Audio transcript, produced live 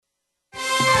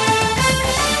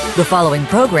The following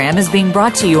program is being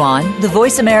brought to you on the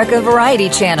Voice America Variety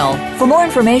Channel. For more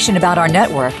information about our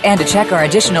network and to check our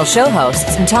additional show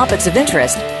hosts and topics of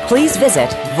interest, please visit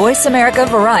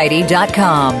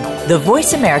voiceamericavariety.com. The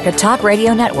Voice America Talk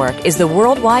Radio Network is the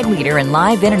worldwide leader in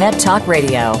live Internet talk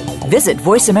radio. Visit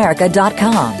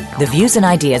voiceamerica.com. The views and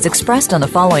ideas expressed on the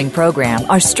following program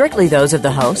are strictly those of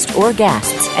the host or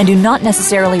guests and do not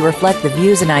necessarily reflect the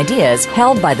views and ideas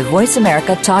held by the Voice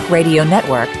America Talk Radio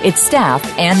Network, its staff,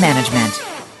 and management.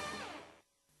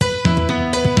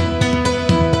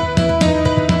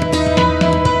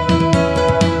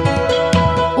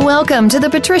 Welcome to the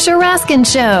Patricia Raskin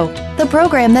Show, the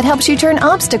program that helps you turn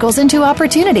obstacles into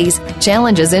opportunities,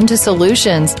 challenges into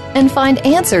solutions, and find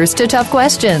answers to tough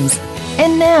questions.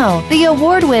 And now, the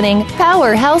award-winning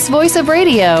powerhouse voice of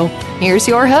radio. Here's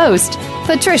your host,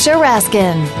 Patricia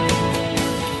Raskin.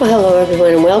 Well, hello,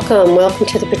 everyone, and welcome. Welcome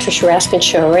to the Patricia Raskin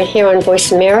Show right here on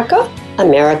Voice America,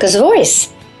 America's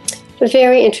Voice. A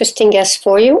very interesting guest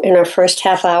for you in our first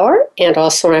half hour and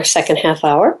also in our second half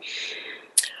hour.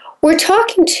 We're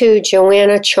talking to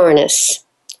Joanna Charnas,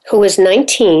 who was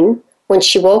 19 when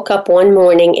she woke up one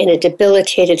morning in a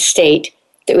debilitated state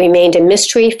that remained a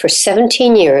mystery for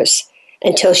 17 years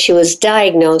until she was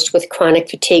diagnosed with chronic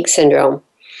fatigue syndrome.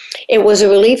 It was a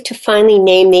relief to finally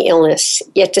name the illness,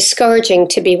 yet discouraging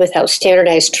to be without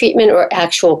standardized treatment or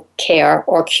actual care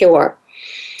or cure.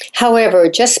 However,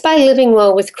 just by living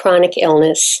well with chronic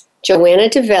illness, Joanna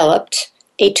developed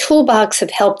a toolbox of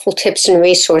helpful tips and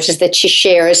resources that she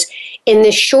shares in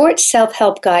the short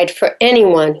self-help guide for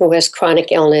anyone who has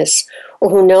chronic illness or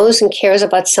who knows and cares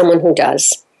about someone who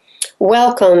does.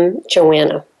 Welcome,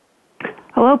 Joanna.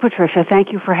 Hello, Patricia.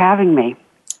 Thank you for having me.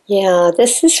 Yeah,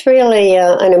 this is really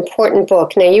an important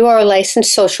book. Now, you are a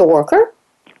licensed social worker?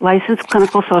 Licensed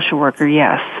clinical social worker,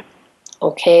 yes.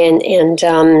 Okay,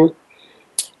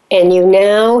 and you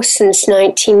now, since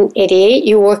 1988,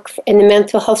 you work in the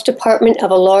mental health department of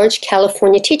a large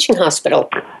California teaching hospital.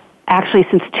 Actually,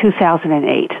 since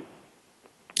 2008.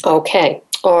 Okay,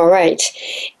 all right.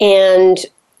 And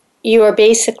you are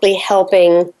basically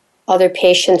helping other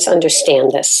patients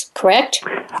understand this, correct?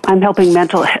 I'm helping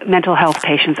mental health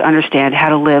patients understand how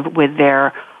to live with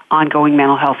their ongoing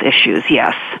mental health issues,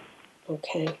 yes.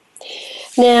 Okay.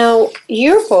 Now,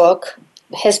 your book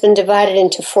has been divided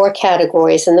into 4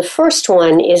 categories, and the first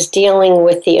one is dealing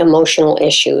with the emotional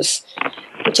issues,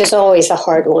 which is always a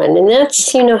hard one. And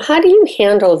that's, how do you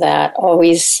handle that,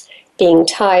 always being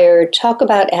tired? Talk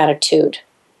about attitude.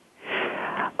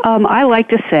 I like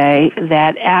to say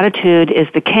that attitude is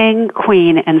the king,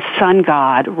 queen, and sun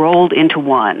god rolled into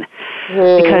one.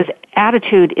 Because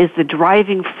attitude is the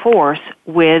driving force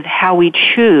with how we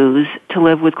choose to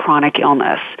live with chronic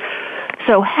illness.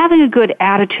 So having a good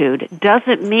attitude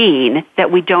doesn't mean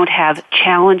that we don't have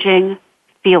challenging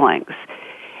feelings.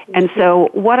 And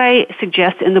so what I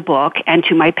suggest in the book and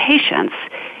to my patients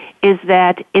is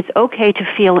that it's okay to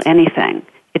feel anything.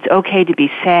 It's okay to be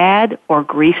sad or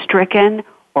grief-stricken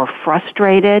or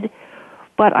frustrated,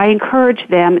 but I encourage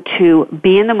them to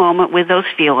be in the moment with those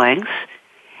feelings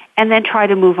and then try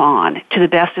to move on to the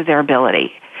best of their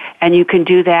ability. And you can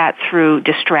do that through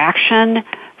distraction,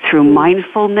 through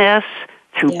mindfulness,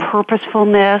 through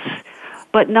purposefulness,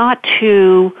 but not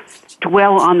to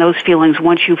dwell on those feelings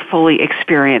once you've fully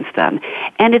experienced them.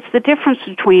 And it's the difference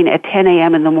between at 10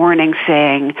 a.m. in the morning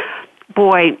saying,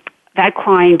 boy, that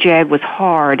crying jag was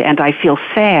hard and I feel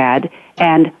sad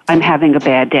and I'm having a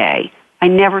bad day. I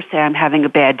never say I'm having a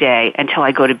bad day until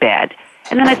I go to bed.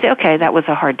 And then I say, okay, that was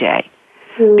a hard day.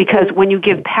 Mm-hmm. Because when you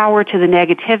give power to the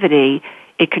negativity,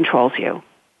 it controls you.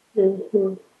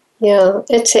 Mm-hmm. Yeah,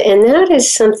 and that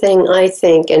is something I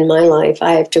think in my life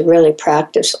I have to really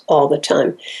practice all the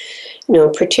time.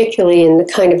 Particularly in the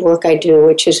kind of work I do,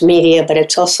 which is media, but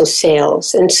it's also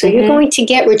sales. And so you're going to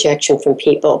get rejection from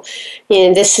people.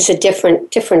 This is a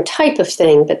different type of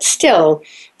thing, but still,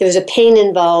 there's a pain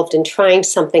involved in trying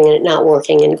something and it not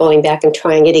working and going back and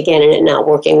trying it again and it not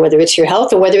working, whether it's your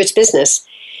health or whether it's business.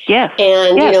 Yes.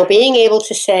 And, being able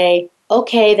to say,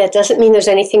 okay, that doesn't mean there's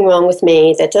anything wrong with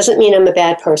me. That doesn't mean I'm a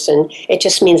bad person. It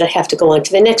just means I have to go on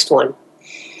to the next one.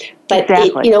 But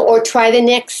exactly. or try the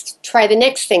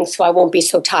next thing so I won't be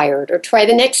so tired, or try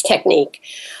the next technique.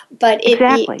 But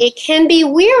it can be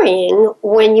wearying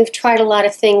when you've tried a lot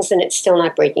of things and it's still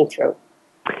not breaking through.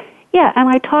 Yeah, and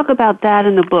I talk about that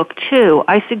in the book too.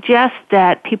 I suggest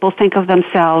that people think of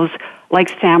themselves like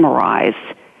samurais.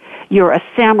 You're a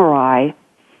samurai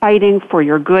fighting for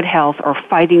your good health or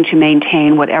fighting to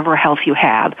maintain whatever health you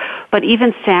have. But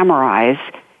even samurais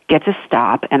get to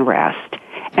stop and rest.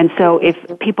 And so if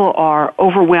people are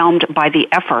overwhelmed by the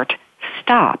effort,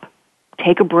 stop,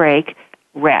 take a break,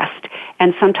 rest.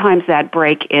 And sometimes that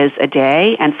break is a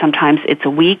day, and sometimes it's a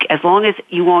week. As long as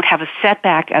you won't have a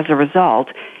setback as a result,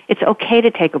 it's okay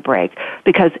to take a break,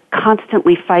 because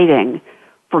constantly fighting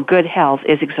for good health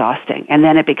is exhausting, and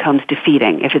then it becomes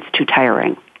defeating if it's too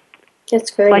tiring.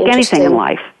 That's very like interesting. Anything in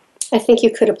life. I think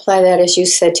you could apply that, as you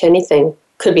said, to anything.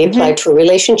 Could be applied to a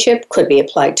relationship, could be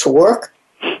applied to work.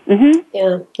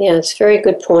 Yeah, it's a very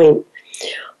good point.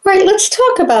 All right, let's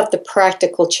talk about the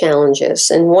practical challenges.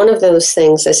 And one of those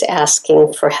things is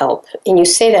asking for help. And you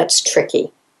say that's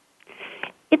tricky.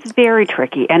 It's very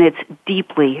tricky, and it's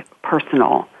deeply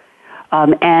personal.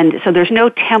 And so there's no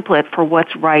template for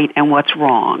what's right and what's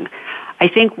wrong. I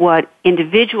think what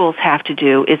individuals have to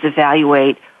do is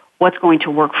evaluate what's going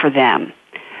to work for them.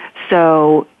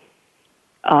 So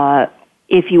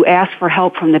if you ask for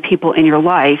help from the people in your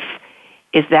life,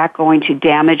 is that going to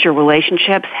damage your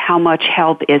relationships? How much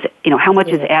help is, how much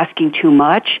is asking too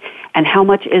much, and how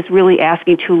much is really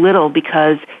asking too little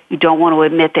because you don't want to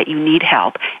admit that you need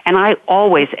help? And I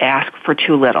always ask for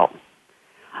too little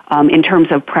in terms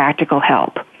of practical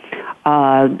help.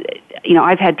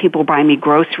 I've had people buy me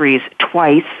groceries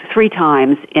 3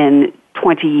 times in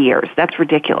 20 years. That's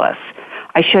ridiculous.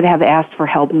 I should have asked for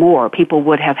help more. People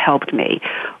would have helped me.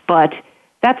 But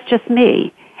that's just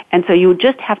me. And so you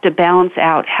just have to balance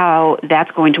out how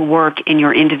that's going to work in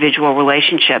your individual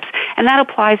relationships. And that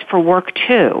applies for work,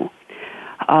 too.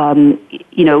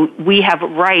 We have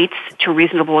rights to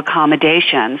reasonable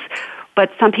accommodations,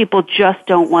 but some people just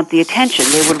don't want the attention.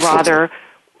 They would rather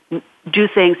do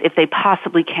things if they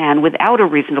possibly can without a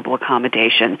reasonable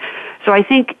accommodation. So I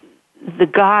think the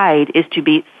guide is to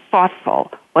be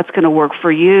thoughtful. What's going to work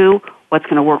for you? What's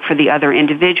going to work for the other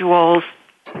individuals?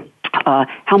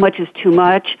 How much is too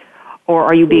much? Or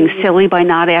are you being silly by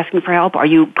not asking for help? Are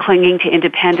you clinging to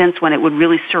independence when it would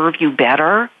really serve you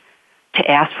better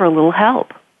to ask for a little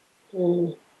help?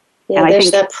 Yeah, and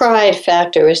there's that pride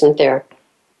factor, isn't there?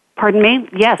 Pardon me?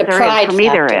 Yes, there is. For me,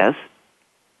 there is.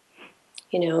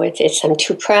 It's I'm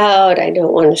too proud. I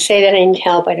don't want to say that I need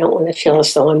help. I don't want to feel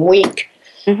as though I'm weak.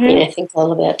 And I think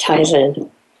all of that ties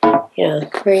in. Yeah,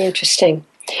 very interesting.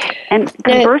 And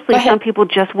conversely, some people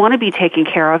just want to be taken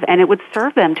care of, and it would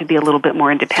serve them to be a little bit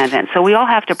more independent. So we all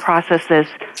have to process this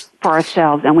for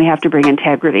ourselves, and we have to bring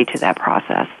integrity to that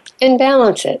process. And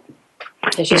balance it,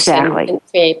 as you said, and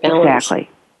create balance. Exactly.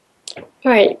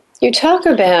 All right. You talk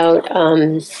about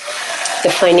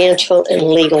the financial and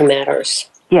legal matters.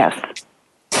 Yes.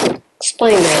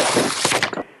 Explain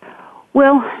that.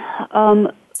 Well,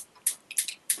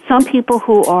 some people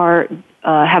who are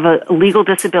have a legal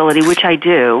disability, which I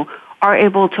do, are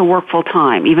able to work full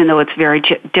time, even though it's very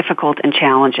difficult and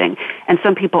challenging. And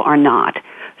some people are not.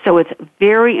 So it's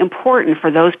very important for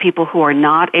those people who are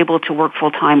not able to work full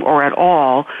time or at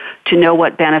all to know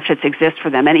what benefits exist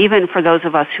for them. And even for those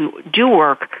of us who do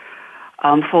work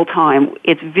full time,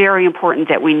 it's very important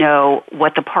that we know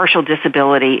what the partial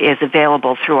disability is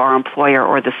available through our employer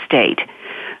or the state.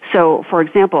 So, for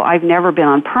example, I've never been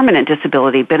on permanent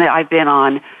disability, but I've been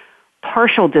on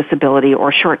partial disability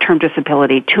or short-term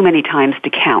disability too many times to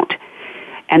count.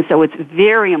 And so it's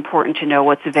very important to know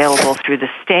what's available through the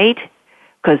state,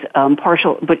 because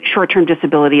but short-term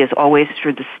disability is always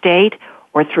through the state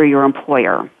or through your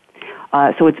employer.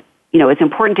 So it's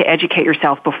important to educate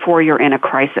yourself before you're in a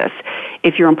crisis.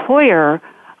 If your employer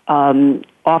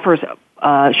offers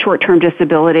short-term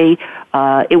disability,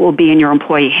 it will be in your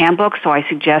employee handbook. So I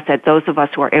suggest that those of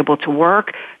us who are able to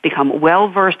work become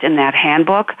well-versed in that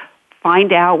handbook,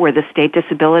 find out where the state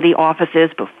disability office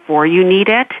is before you need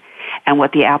it, and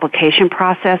what the application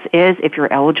process is if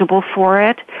you're eligible for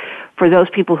it. For those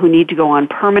people who need to go on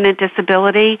permanent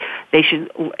disability, they should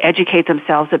educate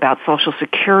themselves about Social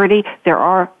Security. There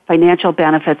are financial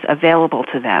benefits available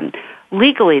to them.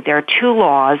 Legally, there are 2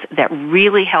 laws that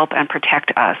really help and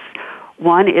protect us.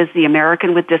 One is the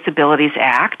American with Disabilities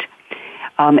Act,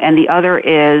 and the other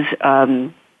is,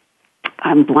 I'm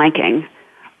blanking,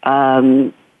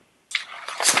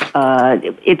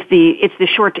 it's the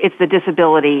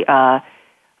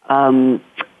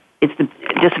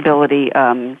disability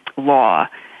law,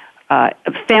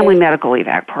 Family Medical Leave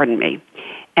Act, pardon me.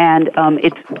 And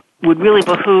it would really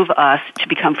behoove us to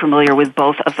become familiar with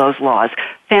both of those laws.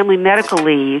 Family medical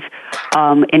leave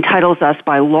entitles us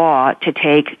by law to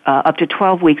take up to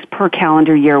 12 weeks per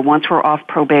calendar year once we're off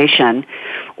probation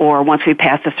or once we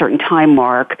pass a certain time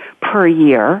mark per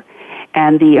year.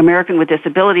 And the American with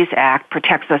Disabilities Act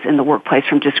protects us in the workplace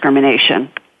from discrimination.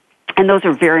 And those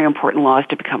are very important laws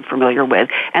to become familiar with.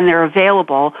 And they're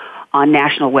available on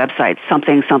national websites,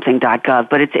 something.gov,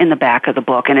 but it's in the back of the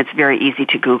book, and it's very easy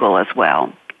to Google as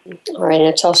well. All right, and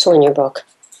it's also in your book.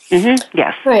 Mm-hmm.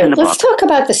 Yes, right. in the Let's book. talk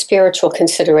about the spiritual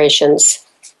considerations.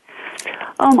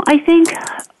 I think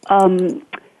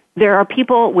there are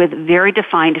people with very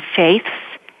defined faiths,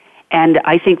 and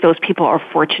I think those people are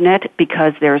fortunate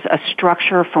because there's a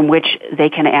structure from which they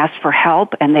can ask for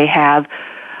help, and they have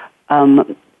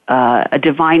a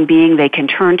divine being they can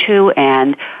turn to.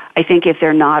 And I think if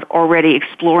they're not already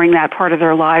exploring that part of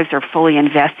their lives or fully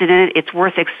invested in it, it's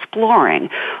worth exploring.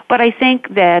 But I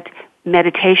think that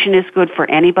meditation is good for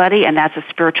anybody, and that's a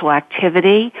spiritual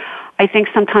activity. I think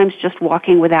sometimes just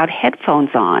walking without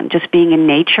headphones on, just being in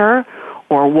nature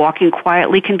or walking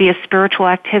quietly can be a spiritual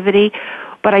activity.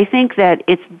 But I think that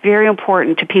it's very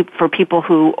important for people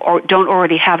who don't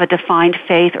already have a defined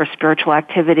faith or spiritual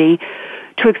activity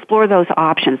to explore those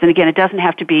options. And again, it doesn't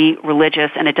have to be religious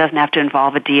and it doesn't have to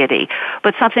involve a deity,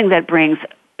 but something that brings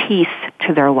peace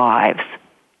to their lives.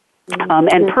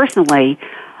 And personally,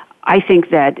 I think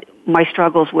that my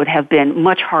struggles would have been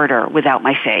much harder without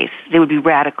my faith. They would be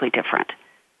radically different.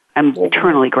 I'm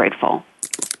eternally grateful.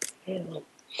 Yeah.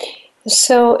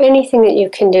 So anything that you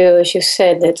can do, as you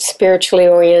said, that's spiritually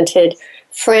oriented,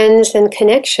 friends and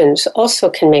connections also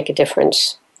can make a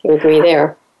difference. You agree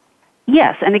there?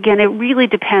 Yes, and again, it really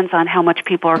depends on how much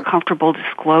people are comfortable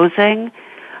disclosing.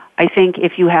 I think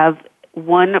if you have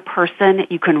one person,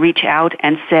 you can reach out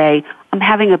and say, I'm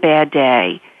having a bad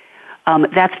day.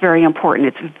 That's very important.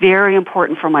 It's very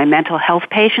important for my mental health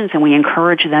patients, and we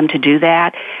encourage them to do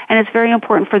that. And it's very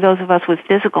important for those of us with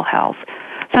physical health.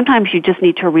 Sometimes you just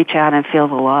need to reach out and feel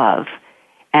the love,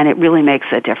 and it really makes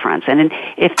a difference. And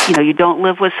if you don't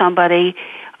live with somebody,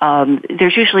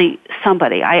 there's usually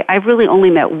somebody. I really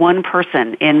only met one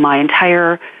person in my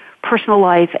entire personal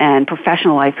life and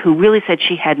professional life who really said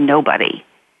she had nobody.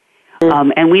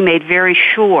 And we made very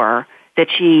sure that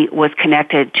she was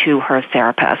connected to her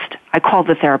therapist. I called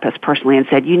the therapist personally and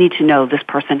said, you need to know this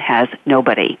person has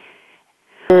nobody.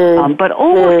 But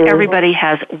almost everybody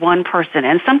has one person.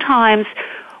 And sometimes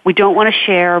we don't want to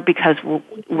share because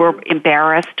we're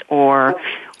embarrassed or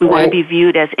we want to be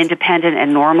viewed as independent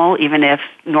and normal, even if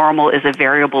normal is a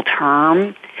variable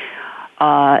term.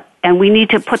 And we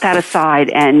need to put that aside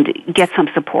and get some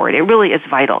support. It really is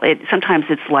vital. Sometimes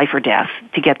it's life or death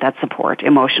to get that support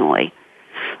emotionally.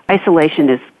 Isolation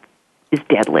is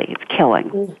deadly. It's killing.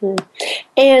 Mm-hmm.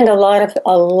 And a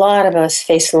lot of us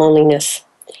face loneliness,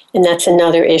 and that's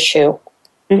another issue.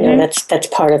 Mm-hmm. That's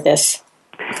part of this.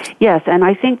 Yes, and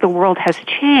I think the world has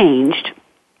changed.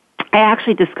 I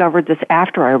actually discovered this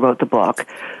after I wrote the book,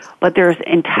 but there's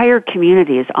entire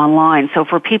communities online. So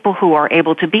for people who are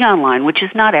able to be online, which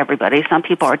is not everybody, some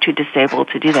people are too disabled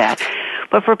to do that,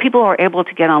 but for people who are able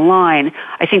to get online,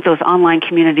 I think those online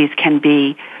communities can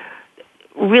be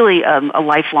really a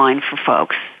lifeline for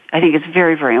folks. I think it's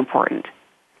very, very important.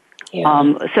 Yeah.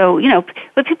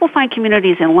 But people find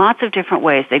communities in lots of different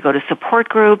ways. They go to support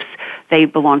groups, they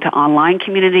belong to online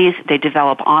communities, they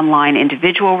develop online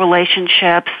individual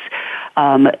relationships,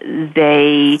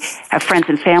 they have friends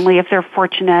and family if they're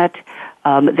fortunate,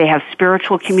 they have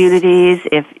spiritual communities,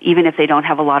 even if they don't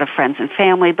have a lot of friends and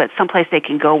family, but someplace they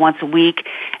can go once a week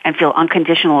and feel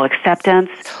unconditional acceptance.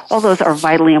 All those are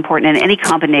vitally important, and any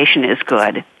combination is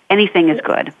good. Anything is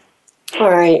good. All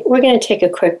right, we're going to take a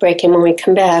quick break, and when we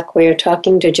come back, we are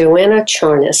talking to Joanna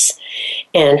Charnas,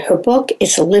 and her book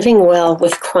is Living Well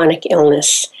with Chronic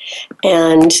Illness.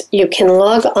 And you can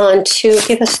log on to,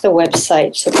 give us the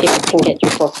website so people can get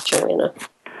your book, Joanna.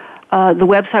 The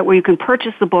website where you can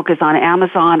purchase the book is on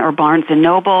Amazon or Barnes &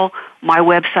 Noble. My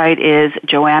website is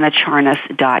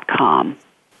joannacharnas.com.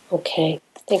 Okay,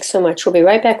 thanks so much. We'll be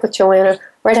right back with Joanna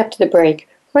right after the break,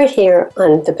 right here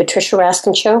on The Patricia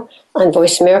Raskin Show on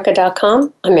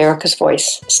voiceamerica.com, America's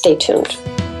Voice. Stay tuned.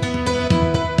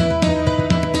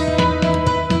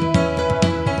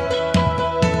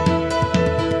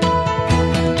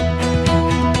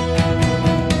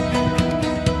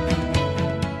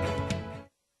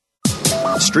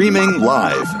 Streaming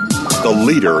live, the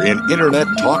leader in Internet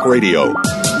talk radio,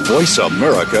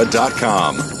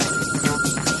 voiceamerica.com.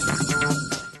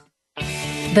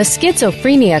 The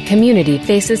schizophrenia community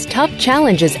faces tough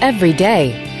challenges every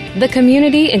day. The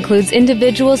community includes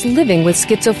individuals living with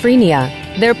schizophrenia,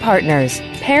 their partners,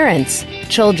 parents,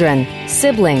 children,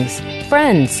 siblings,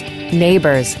 friends,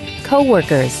 neighbors,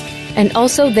 co-workers, and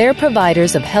also their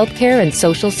providers of healthcare and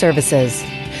social services.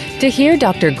 To hear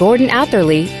Dr. Gordon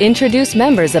Atherley introduce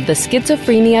members of the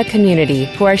schizophrenia community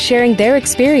who are sharing their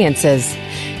experiences,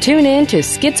 tune in to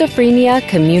Schizophrenia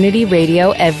Community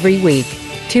Radio every week,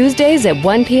 Tuesdays at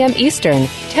 1 p.m. Eastern,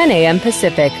 10 a.m.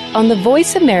 Pacific, on the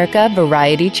Voice America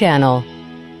Variety Channel.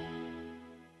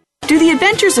 Do the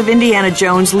adventures of Indiana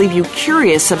Jones leave you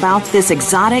curious about this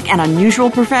exotic and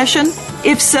unusual profession?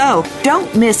 If so,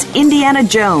 don't miss Indiana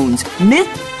Jones,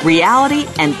 Myth, Reality,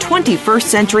 and 21st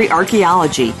Century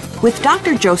Archaeology with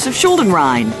Dr. Joseph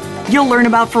Schuldenrein. You'll learn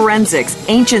about forensics,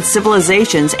 ancient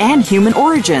civilizations, and human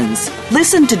origins.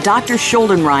 Listen to Dr.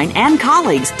 Schuldenrein and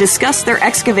colleagues discuss their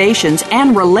excavations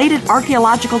and related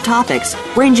archaeological topics,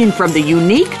 ranging from the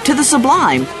unique to the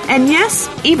sublime, and yes,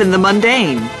 even the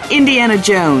mundane. Indiana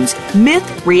Jones,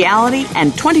 Myth, Reality,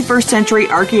 and 21st Century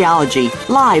Archaeology,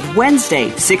 live Wednesday,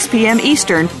 6 p.m.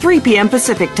 Eastern, 3 p.m.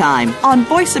 Pacific Time on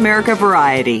Voice America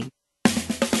Variety.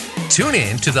 Tune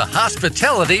in to the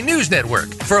Hospitality News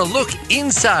Network for a look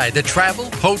inside the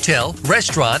travel, hotel,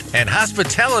 restaurant, and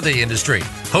hospitality industry.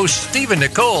 Host Stephen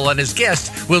Nicole and his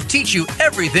guests will teach you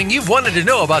everything you've wanted to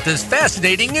know about this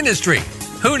fascinating industry.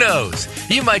 Who knows?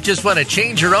 You might just want to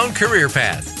change your own career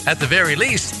path. At the very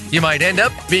least, you might end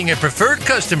up being a preferred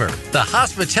customer. The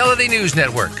Hospitality News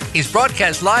Network is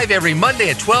broadcast live every Monday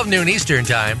at 12 noon Eastern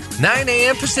Time, 9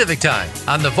 a.m. Pacific Time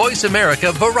on the Voice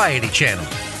America Variety Channel.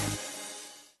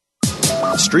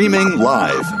 Streaming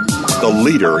live, the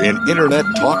leader in Internet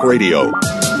Talk Radio,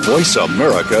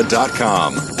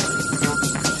 voiceamerica.com.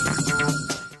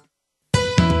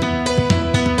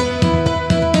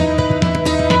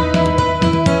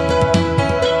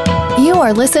 You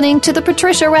are listening to The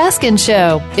Patricia Raskin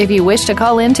Show. If you wish to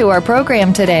call into our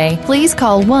program today, please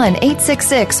call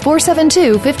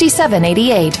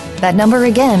 1-866-472-5788. That number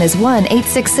again is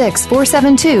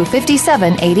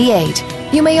 1-866-472-5788.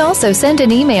 You may also send an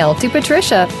email to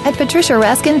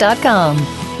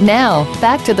patricia@patriciaraskin.com. Now,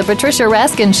 back to The Patricia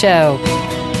Raskin Show.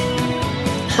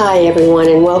 Hi, everyone,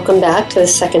 and welcome back to the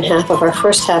second half of our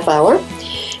first half hour.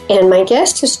 And my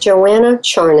guest is Joanna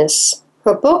Charnas.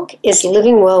 Her book is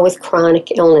Living Well with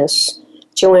Chronic Illness.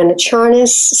 Joanna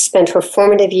Charnas spent her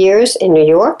formative years in New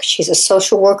York. She's a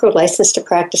social worker licensed to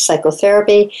practice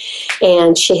psychotherapy,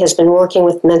 and she has been working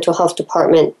with the mental health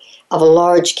department of a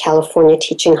large California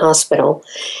teaching hospital.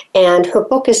 And her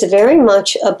book is very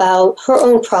much about her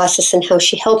own process and how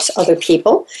she helps other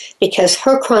people, because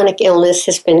her chronic illness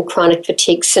has been chronic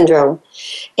fatigue syndrome.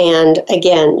 And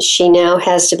again, she now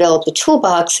has developed a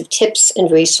toolbox of tips and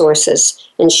resources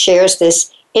and shares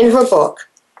this in her book,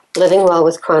 Living Well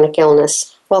with Chronic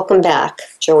Illness. Welcome back,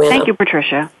 Joanna. Thank you,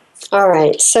 Patricia. All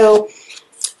right. So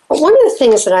one of the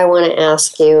things that I want to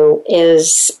ask you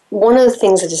is, one of the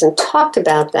things that isn't talked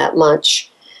about that much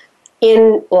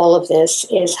in all of this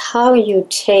is how you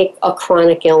take a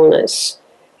chronic illness,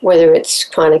 whether it's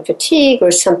chronic fatigue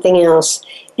or something else,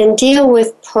 and deal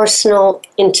with personal,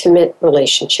 intimate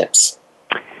relationships.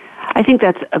 I think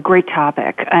that's a great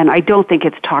topic, and I don't think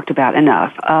it's talked about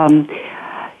enough.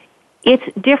 It's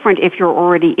different if you're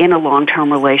already in a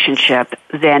long-term relationship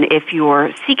than if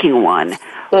you're seeking one.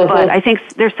 Mm-hmm. But I think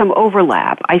there's some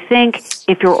overlap. I think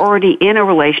if you're already in a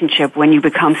relationship, when you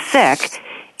become sick,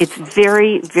 it's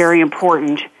very, very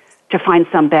important to find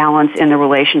some balance in the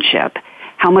relationship.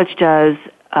 How much does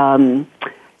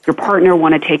your partner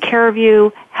want to take care of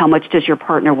you? How much does your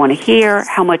partner want to hear?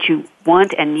 How much you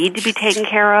want and need to be taken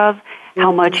care of?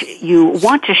 How much you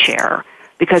want to share?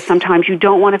 Because sometimes you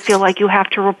don't want to feel like you have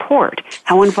to report.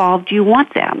 How involved do you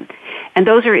want them? And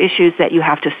those are issues that you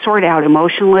have to sort out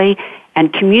emotionally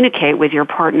and communicate with your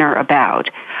partner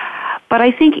about. But I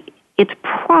think it's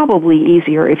probably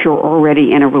easier if you're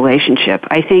already in a relationship.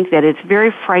 I think that it's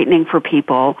very frightening for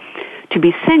people to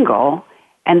be single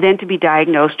and then to be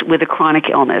diagnosed with a chronic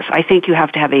illness. I think you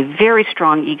have to have a very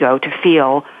strong ego to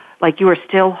feel like you are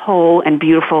still whole and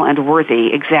beautiful and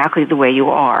worthy exactly the way you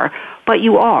are. But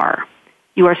you are.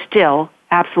 You are still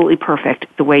absolutely perfect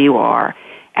the way you are.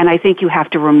 And I think you have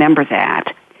to remember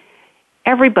that.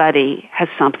 Everybody has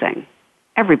something.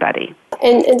 Everybody.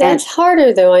 And that's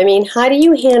harder, though. I mean, how do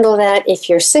you handle that if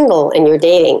you're single and you're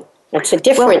dating? That's a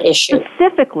different issue.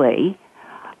 Specifically,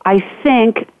 I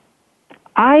think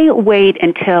I wait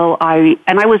until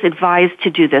and I was advised to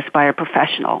do this by a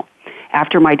professional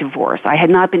after my divorce. I had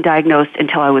not been diagnosed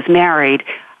until I was married.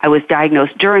 I was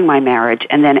diagnosed during my marriage,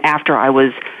 and then after I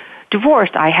was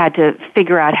divorced, I had to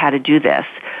figure out how to do this.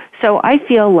 So I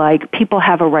feel like people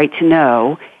have a right to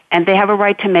know, and they have a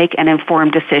right to make an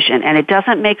informed decision, and it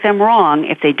doesn't make them wrong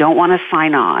if they don't want to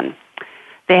sign on.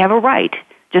 They have a right,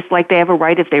 just like they have a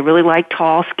right if they really like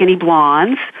tall, skinny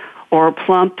blondes or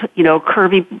plump,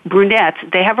 curvy brunettes.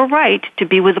 They have a right to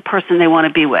be with the person they want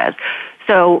to be with.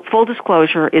 So full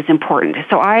disclosure is important.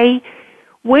 So I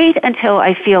wait until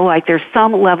I feel like there's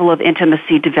some level of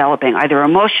intimacy developing, either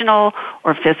emotional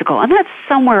or physical. And that's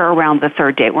somewhere around the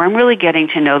third date where I'm really getting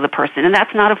to know the person. And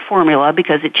that's not a formula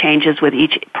because it changes with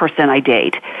each person I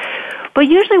date. But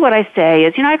usually what I say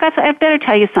is, I better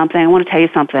tell you something. I want to tell you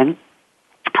something.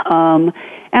 And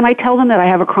I tell them that I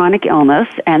have a chronic illness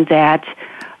and that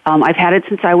I've had it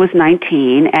since I was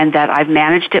 19 and that I've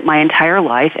managed it my entire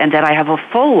life and that I have a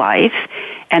full life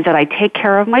and that I take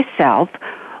care of myself,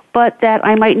 but that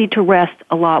I might need to rest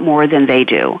a lot more than they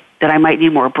do, that I might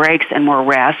need more breaks and more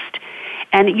rest.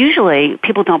 And usually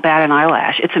people don't bat an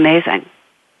eyelash. It's amazing.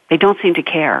 They don't seem to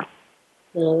care.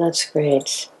 Oh, that's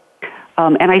great.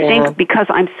 And I think because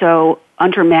I'm so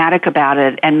undramatic about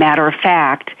it and matter of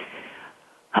fact,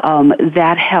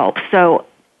 that helps. So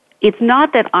it's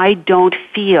not that I don't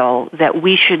feel that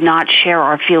we should not share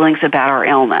our feelings about our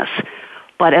illness.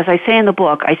 But as I say in the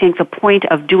book, I think the point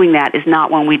of doing that is not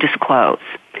when we disclose.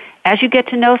 As you get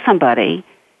to know somebody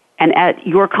and at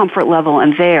your comfort level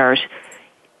and theirs,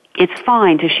 it's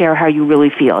fine to share how you really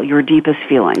feel, your deepest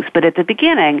feelings. But at the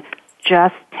beginning,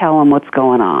 just tell them what's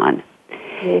going on.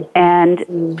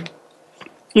 And,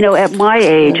 at my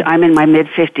age, I'm in my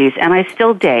mid-50s, and I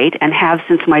still date and have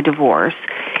since my divorce.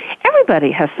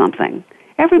 Everybody has something.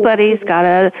 Everybody's got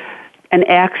an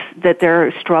ex that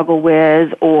they struggle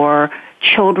with, or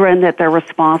children that they're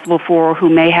responsible for who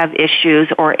may have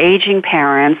issues, or aging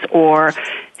parents, or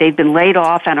they've been laid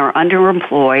off and are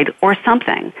underemployed, or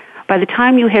something. By the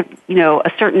time you hit,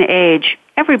 a certain age,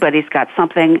 everybody's got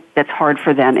something that's hard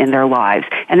for them in their lives,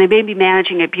 and they may be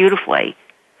managing it beautifully.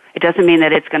 It doesn't mean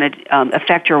that it's going to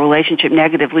affect your relationship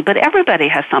negatively, but everybody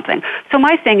has something. So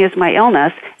my thing is my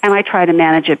illness, and I try to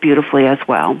manage it beautifully as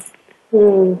well.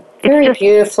 Very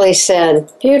beautifully said.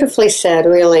 Beautifully said,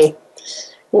 really.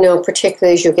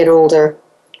 Particularly as you get older.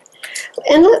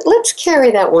 And let's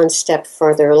carry that one step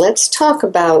further. Let's talk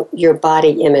about your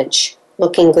body image,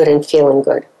 looking good and feeling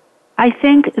good. I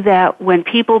think that when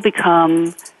people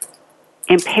become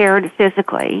impaired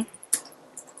physically,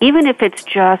 even if it's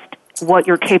just what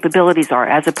your capabilities are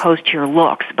as opposed to your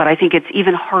looks, but I think it's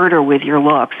even harder with your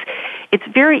looks, it's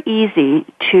very easy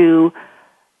to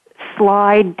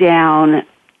slide down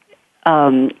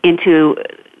into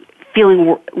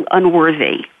feeling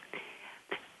unworthy.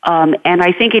 And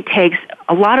I think it takes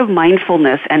a lot of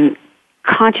mindfulness and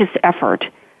conscious effort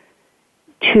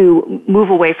to move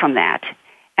away from that.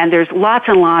 And there's lots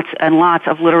and lots and lots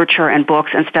of literature and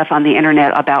books and stuff on the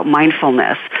internet about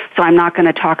mindfulness. So I'm not going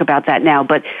to talk about that now,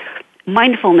 but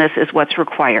mindfulness is what's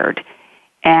required.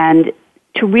 And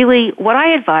to really, what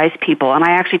I advise people, and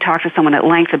I actually talked to someone at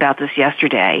length about this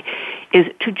yesterday, is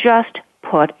to just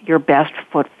put your best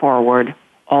foot forward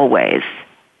always.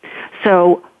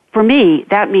 So for me,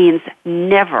 that means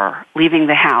never leaving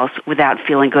the house without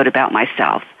feeling good about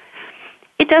myself.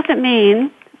 It doesn't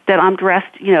mean that I'm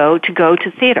dressed, to go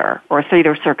to theater or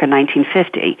theater circa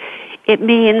 1950. It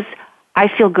means I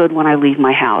feel good when I leave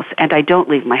my house, and I don't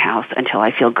leave my house until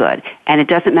I feel good. And it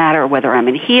doesn't matter whether I'm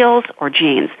in heels or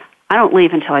jeans. I don't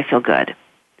leave until I feel good,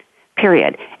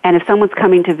 period. And if someone's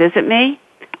coming to visit me,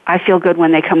 I feel good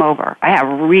when they come over. I have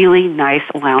really nice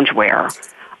loungewear.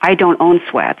 I don't own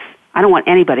sweats. I don't want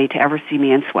anybody to ever see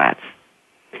me in sweats.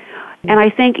 And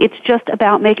I think it's just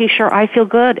about making sure I feel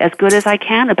good as I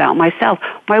can about myself.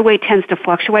 My weight tends to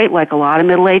fluctuate like a lot of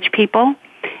middle-aged people,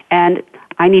 and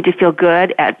I need to feel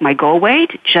good at my goal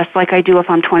weight, just like I do if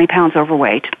I'm 20 pounds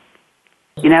overweight.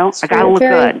 I got to look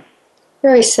good.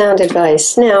 Very sound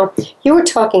advice. Now, you were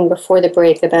talking before the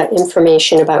break about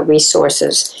information about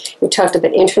resources. You talked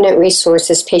about internet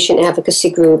resources, patient advocacy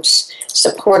groups,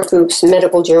 support groups,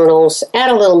 medical journals.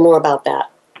 Add a little more about that.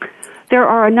 There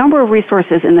are a number of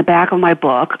resources in the back of my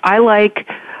book. I like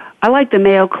the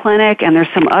Mayo Clinic, and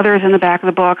there's some others in the back of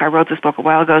the book. I wrote this book a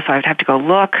while ago, so I'd have to go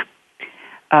look.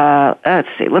 Let's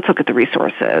see. Let's look at the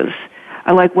resources.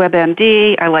 I like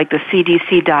WebMD. I like the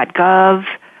CDC.gov.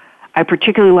 I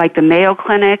particularly like the Mayo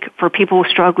Clinic for people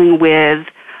struggling with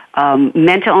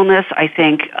mental illness. I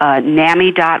think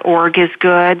NAMI.org is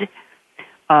good.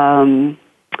 And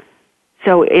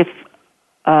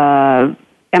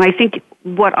I think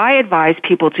what I advise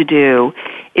people to do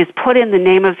is put in the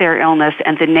name of their illness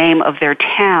and the name of their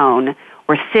town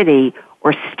or city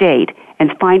or state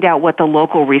and find out what the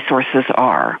local resources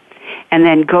are, and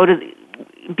then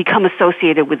become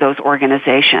associated with those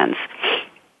organizations.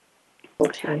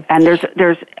 Okay. And there's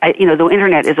the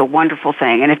internet is a wonderful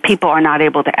thing, and if people are not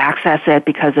able to access it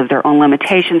because of their own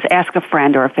limitations, ask a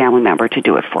friend or a family member to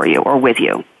do it for you or with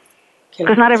you,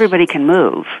 because not everybody can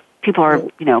move. People are,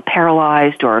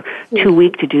 paralyzed or too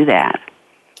weak to do that.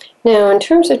 Now, in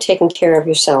terms of taking care of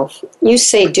yourself, you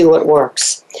say do what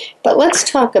works. But let's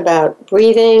talk about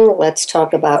breathing. Let's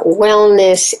talk about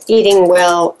wellness, eating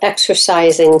well,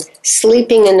 exercising,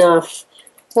 sleeping enough.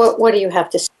 What do you have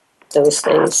to say about those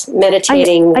things?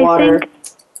 Meditating, water?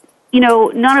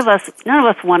 none of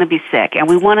us want to be sick, and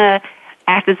we want to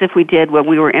act as if we did when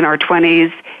we were in our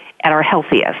 20s at our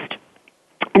healthiest.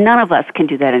 And none of us can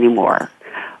do that anymore.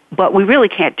 But we really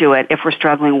can't do it if we're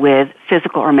struggling with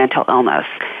physical or mental illness.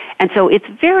 And so it's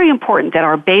very important that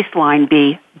our baseline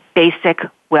be basic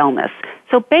wellness.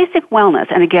 So basic wellness,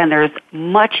 and again, there's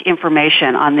much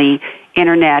information on the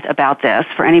internet about this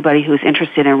for anybody who's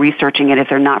interested in researching it if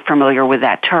they're not familiar with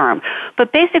that term.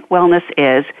 But basic wellness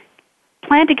is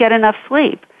plan to get enough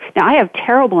sleep. Now, I have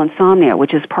terrible insomnia,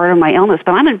 which is part of my illness,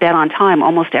 but I'm in bed on time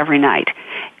almost every night,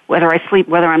 whether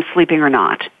I'm sleeping or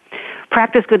not.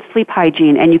 Practice good sleep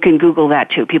hygiene, and you can Google that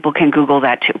too. People can Google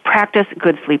that too. Practice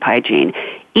good sleep hygiene.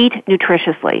 Eat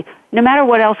nutritiously. No matter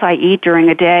what else I eat during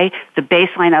a day, the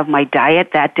baseline of my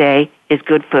diet that day is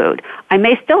good food. I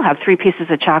may still have 3 pieces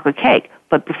of chocolate cake,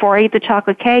 but before I eat the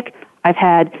chocolate cake, I've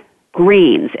had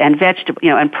greens and vegetable,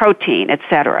 and protein,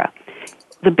 etc.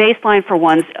 The baseline for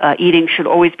one's eating should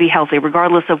always be healthy,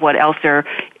 regardless of what else they're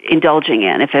indulging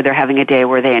in, if they're having a day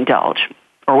where they indulge,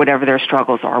 or whatever their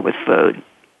struggles are with food.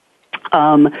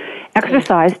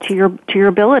 Exercise to your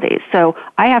abilities. So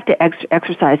I have to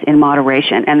exercise in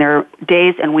moderation, and there are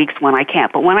days and weeks when I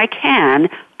can't. But when I can,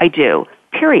 I do,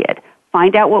 period.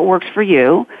 Find out what works for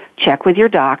you, check with your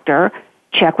doctor,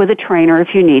 check with a trainer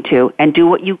if you need to, and do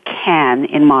what you can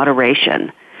in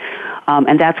moderation.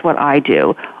 And that's what I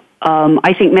do.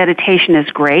 I think meditation is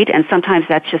great, and sometimes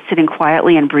that's just sitting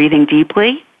quietly and breathing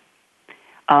deeply.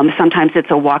 Sometimes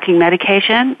it's a walking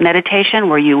meditation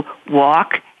where you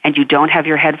walk and you don't have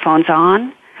your headphones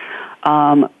on.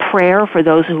 Prayer, for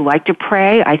those who like to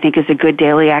pray, I think is a good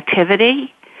daily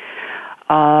activity.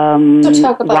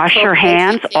 Wash your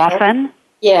hands often.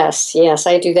 Yes,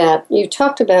 I do that. You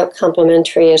talked about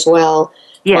complementary as well.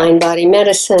 Yes. Mind-body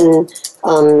medicine,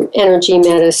 energy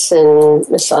medicine,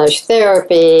 massage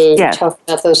therapy. Yes. You talked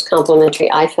about those complementary.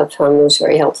 I have found those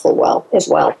very helpful as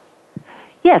well.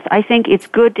 Yes, I think it's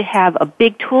good to have a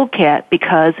big toolkit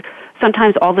because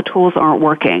sometimes all the tools aren't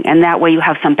working, and that way you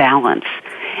have some balance.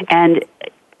 And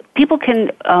people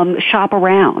can shop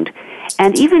around.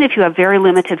 And even if you have very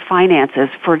limited finances,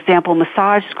 for example,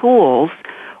 massage schools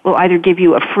will either give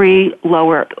you a free,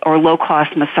 lower, or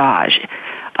low-cost massage.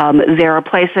 There are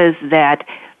places that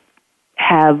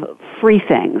have free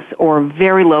things or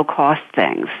very low-cost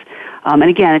things. And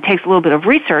again, it takes a little bit of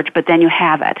research, but then you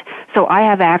have it. So I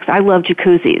have access. I love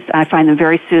jacuzzis. I find them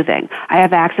very soothing. I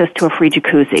have access to a free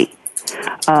jacuzzi.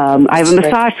 I have a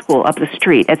massage school up the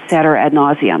street, et cetera, ad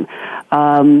nauseum.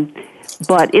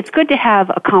 But it's good to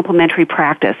have a complementary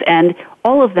practice, and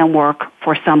all of them work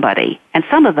for somebody, and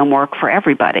some of them work for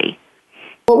everybody.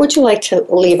 What would you like to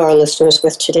leave our listeners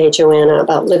with today, Joanna,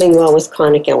 about living well with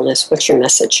chronic illness? What's your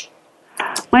message?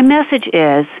 My message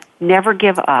is never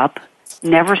give up,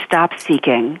 never stop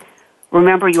seeking.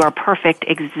 Remember, you are perfect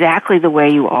exactly the way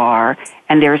you are,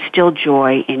 and there is still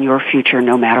joy in your future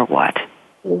no matter what.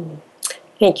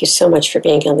 Thank you so much for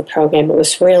being on the program. It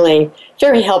was really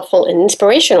very helpful and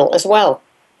inspirational as well.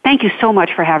 Thank you so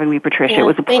much for having me, Patricia. It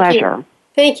was a pleasure.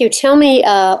 Thank you. Tell me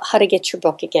how to get your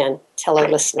book again. Tell our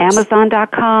listeners.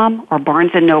 Amazon.com or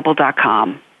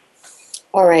BarnesandNoble.com.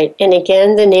 All right. And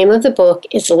again, the name of the book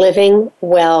is Living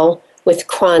Well with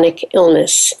Chronic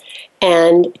Illness.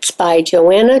 And it's by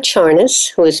Joanna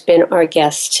Charnas, who has been our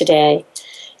guest today.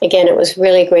 Again, it was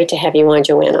really great to have you on,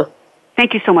 Joanna.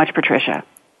 Thank you so much, Patricia.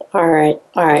 All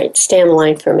right. Stay on the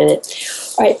line for a minute.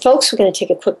 All right, folks, we're going to take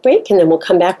a quick break, and then we'll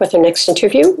come back with our next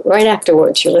interview right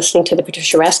afterwards. You're listening to The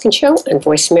Patricia Raskin Show on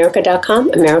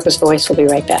VoiceAmerica.com. America's Voice will be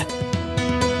right back.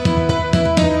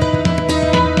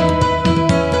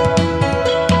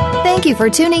 Thank you for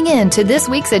tuning in to this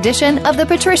week's edition of The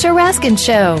Patricia Raskin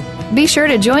Show. Be sure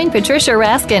to join Patricia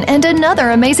Raskin and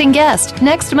another amazing guest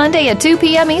next Monday at 2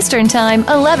 p.m. Eastern Time,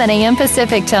 11 a.m.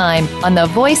 Pacific Time on the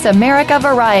Voice America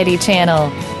Variety Channel.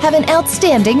 Have an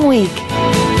outstanding week.